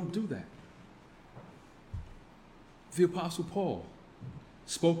 You don't do that. The Apostle Paul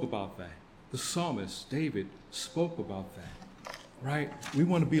spoke about that. The psalmist, David, spoke about that, right? We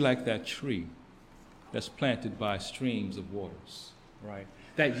want to be like that tree that's planted by streams of waters, right?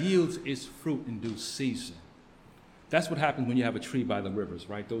 That yields its fruit in due season. That's what happens when you have a tree by the rivers,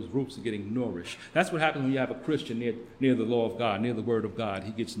 right? Those roots are getting nourished. That's what happens when you have a Christian near the law of God, near the word of God.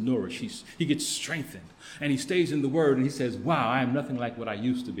 He gets nourished. He gets strengthened. And he stays in the word and he says, wow, I am nothing like what I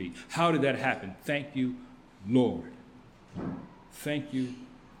used to be. How did that happen? Thank you, Lord. Thank you,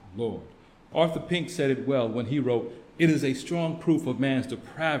 Lord. Arthur Pink said it well when he wrote, it is a strong proof of man's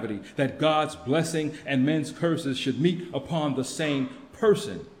depravity that God's blessing and men's curses should meet upon the same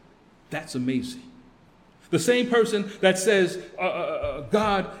person. That's amazing. The same person that says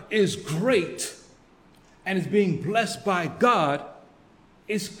God is great and is being blessed by God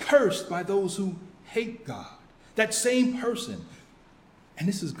is cursed by those who hate God. That same person. And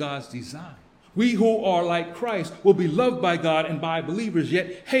this is God's design. We who are like Christ will be loved by God and by believers,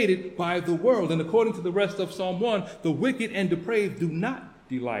 yet hated by the world. And according to the rest of Psalm 1, the wicked and depraved do not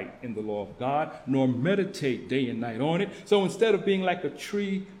delight in the law of God, nor meditate day and night on it. So instead of being like a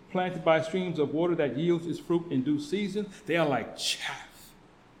tree planted by streams of water that yields its fruit in due season, they are like chaff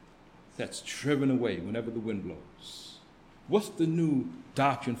that's driven away whenever the wind blows. What's the new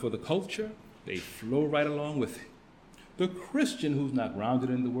doctrine for the culture? They flow right along with it. The Christian who's not grounded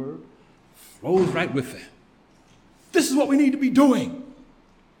in the word flows right with it. This is what we need to be doing.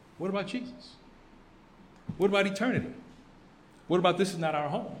 What about Jesus? What about eternity? What about this is not our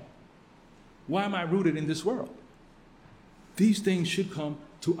home? Why am I rooted in this world? These things should come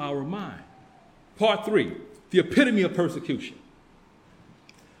to our mind. Part 3, the epitome of persecution.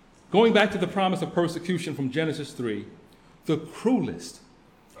 Going back to the promise of persecution from Genesis 3, the cruelest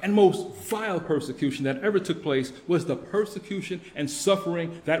and most vile persecution that ever took place was the persecution and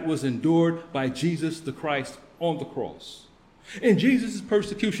suffering that was endured by Jesus the Christ on the cross. In Jesus'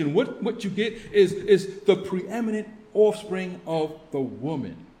 persecution, what you get is the preeminent offspring of the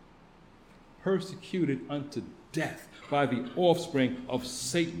woman, persecuted unto death by the offspring of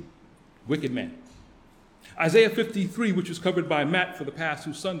Satan, wicked men. Isaiah 53, which was covered by Matt for the past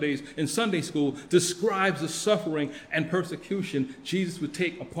 2 Sundays in Sunday school, describes the suffering and persecution Jesus would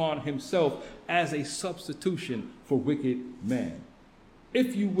take upon himself as a substitution for wicked men.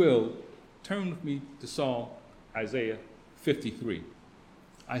 If you will, turn with me to Psalm Isaiah 53.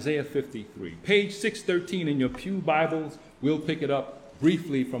 Isaiah 53. Page 613 in your pew Bibles. We'll pick it up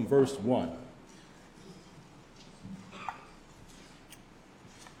briefly from verse 1.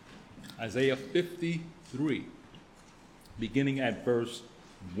 Isaiah 53, beginning at verse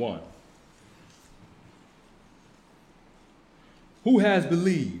 1. Who has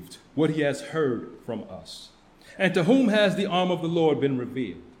believed what he has heard from us? And to whom has the arm of the Lord been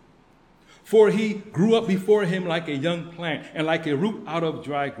revealed? For he grew up before him like a young plant and like a root out of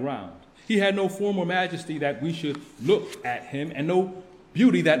dry ground. He had no form or majesty that we should look at him, and no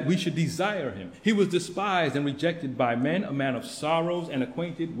beauty that we should desire him. He was despised and rejected by men, a man of sorrows and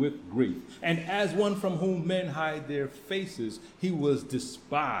acquainted with grief. And as one from whom men hide their faces, he was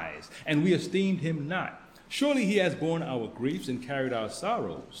despised, and we esteemed him not. Surely he has borne our griefs and carried our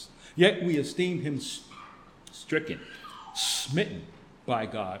sorrows. Yet we esteemed him stricken, smitten by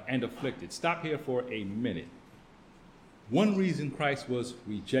God, and afflicted. Stop here for a minute. One reason Christ was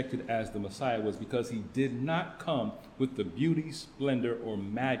rejected as the Messiah was because he did not come with the beauty, splendor, or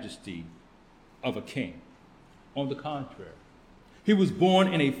majesty of a king. On the contrary, he was born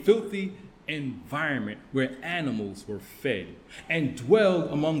in a filthy environment where animals were fed and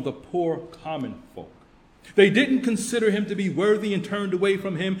dwelled among the poor common folk. They didn't consider him to be worthy and turned away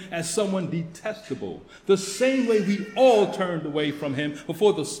from him as someone detestable, the same way we all turned away from him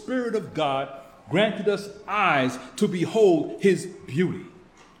before the Spirit of God granted us eyes to behold his beauty.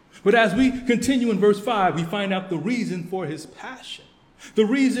 But as we continue in verse 5, we find out the reason for his passion, the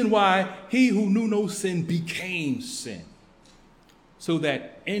reason why he who knew no sin became sin, so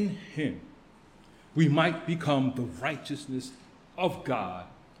that in him we might become the righteousness of God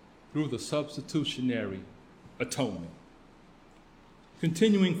through the substitutionary atonement.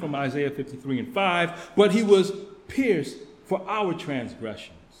 Continuing from Isaiah 53 and 5, but he was pierced for our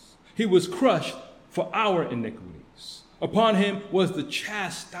transgressions. He was crushed for our iniquities. Upon him was the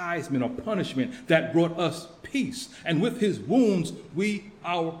chastisement or punishment that brought us peace. And with his wounds we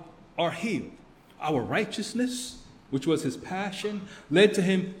are healed. Our righteousness, which was his passion, led to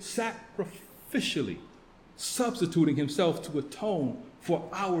him sacrificially substituting himself to atone for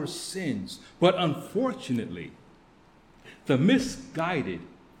our sins. But unfortunately, the misguided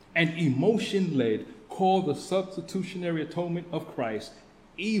and emotion-led call the substitutionary atonement of Christ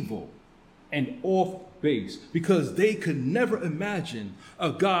evil and off base, because they could never imagine a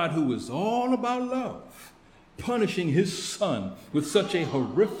God who is all about love punishing his son with such a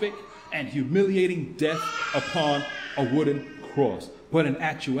horrific and humiliating death upon a wooden cross. But in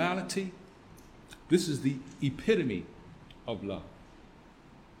actuality, this is the epitome of love.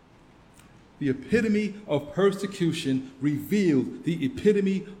 The epitome of persecution revealed the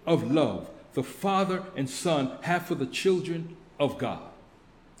epitome of love the Father and Son have for the children of God.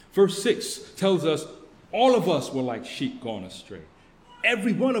 Verse 6 tells us all of us were like sheep gone astray.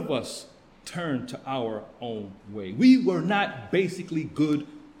 Every one of us turned to our own way. We were not basically good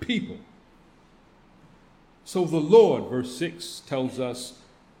people. So the Lord, verse 6 tells us,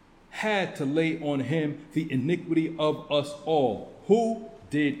 had to lay on him the iniquity of us all. Who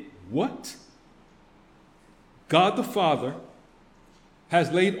did what? God the Father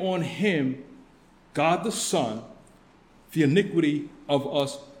has laid on him, God the Son, the iniquity of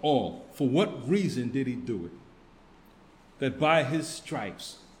us all. For what reason did he do it? That by his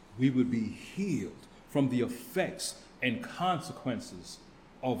stripes we would be healed from the effects and consequences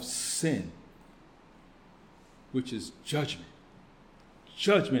of sin, which is judgment.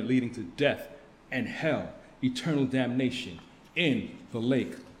 Judgment leading to death and hell, eternal damnation in the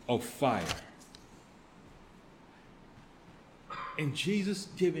lake of fire. In Jesus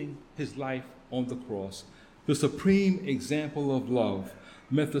giving his life on the cross, the supreme example of love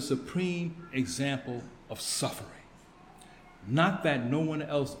met the supreme example of suffering. Not that no one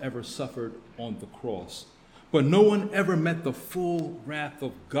else ever suffered on the cross, but no one ever met the full wrath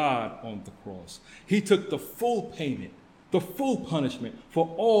of God on the cross. He took the full payment, the full punishment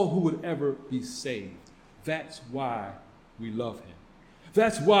for all who would ever be saved. That's why we love him.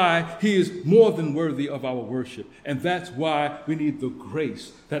 That's why he is more than worthy of our worship. And that's why we need the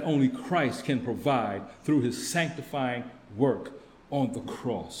grace that only Christ can provide through his sanctifying work on the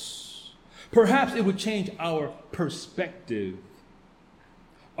cross. Perhaps it would change our perspective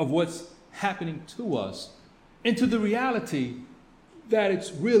of what's happening to us into the reality that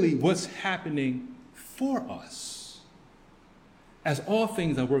it's really what's happening for us, as all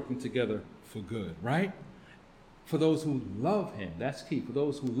things are working together for good, right? for those who love him. That's key. For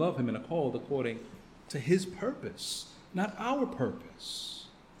those who love him and are called according to his purpose, not our purpose.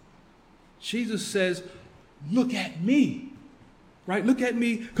 Jesus says, look at me, right? Look at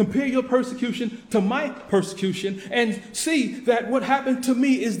me. Compare your persecution to my persecution and see that what happened to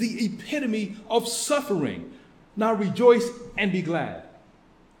me is the epitome of suffering. Now rejoice and be glad,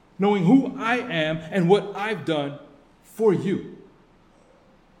 knowing who I am and what I've done for you.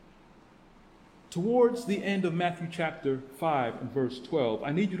 Towards the end of Matthew chapter 5 and verse 12,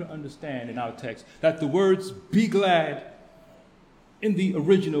 I need you to understand in our text that the words be glad in the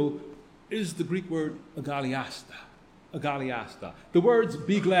original is the Greek word agaliasta. Agaliasta. The words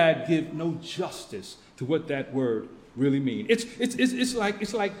be glad give no justice to what that word really means. It's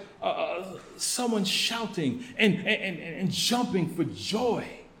like someone shouting and jumping for joy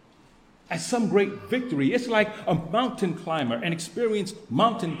at some great victory. It's like a mountain climber, an experienced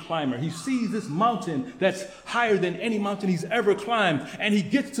mountain climber. He sees this mountain that's higher than any mountain he's ever climbed, and he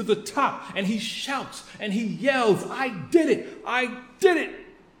gets to the top, and he shouts, and he yells, I did it! I did it!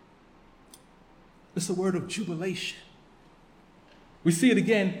 It's a word of jubilation. We see it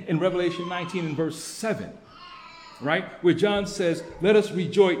again in Revelation 19 and verse 7, right? Where John says, let us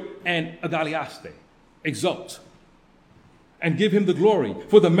rejoice and agaliaste, exult, and give him the glory.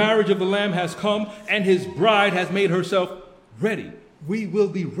 For the marriage of the Lamb has come, and his bride has made herself ready. We will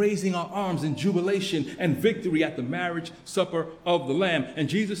be raising our arms in jubilation and victory at the marriage supper of the Lamb. And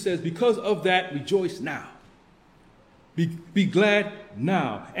Jesus says, because of that, rejoice now. Be glad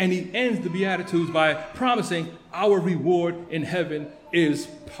now. And he ends the Beatitudes by promising our reward in heaven is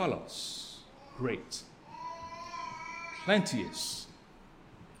palos, great, plenteous,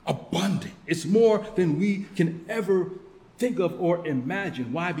 abundant. It's more than we can ever think of or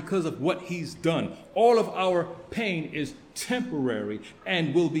imagine. Why? Because of what he's done. All of our pain is temporary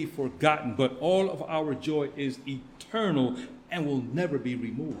and will be forgotten, but all of our joy is eternal and will never be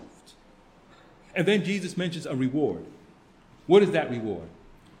removed. And then Jesus mentions a reward. What is that reward?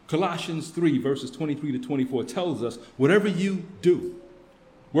 Colossians 3 verses 23 to 24 tells us, whatever you do,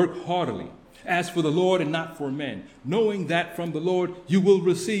 work heartily as for the Lord and not for men, knowing that from the Lord you will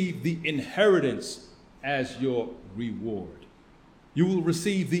receive the inheritance as your reward. You will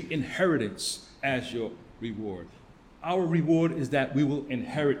receive the inheritance as your reward. Our reward is that we will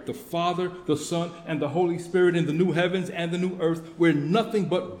inherit the Father, the Son, and the Holy Spirit in the new heavens and the new earth, where nothing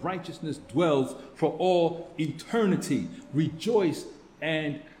but righteousness dwells for all eternity. Rejoice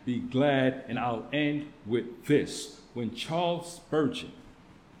and be glad. And I'll end with this. When Charles Spurgeon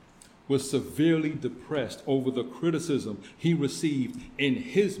was severely depressed over the criticism he received in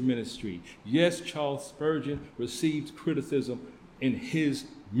his ministry. Yes, Charles Spurgeon received criticism in his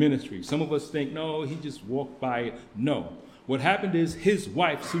ministry. Some of us think, no, he just walked by it. No. What happened is his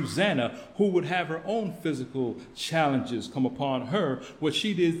wife, Susanna, who would have her own physical challenges come upon her, what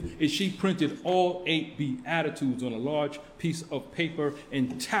she did is she printed all 8 Beatitudes on a large piece of paper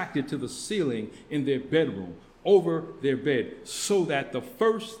and tacked it to the ceiling in their bedroom, over their bed, so that the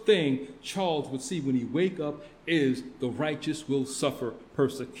first thing Charles would see when he wake up is the righteous will suffer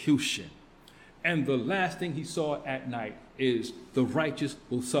persecution. And the last thing he saw at night is the righteous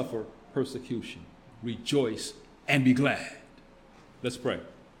will suffer persecution. Rejoice and be glad. Let's pray.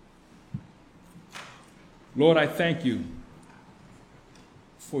 Lord, I thank you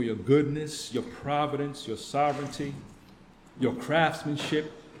for your goodness, your providence, your sovereignty, your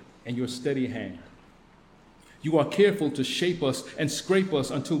craftsmanship, and your steady hand. You are careful to shape us and scrape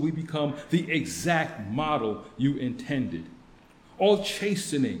us until we become the exact model you intended. All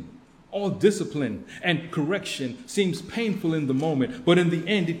chastening, all discipline and correction seems painful in the moment, but in the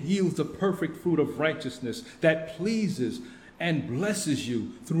end it yields the perfect fruit of righteousness that pleases and blesses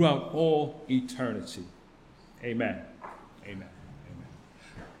you throughout all eternity. Amen. Amen.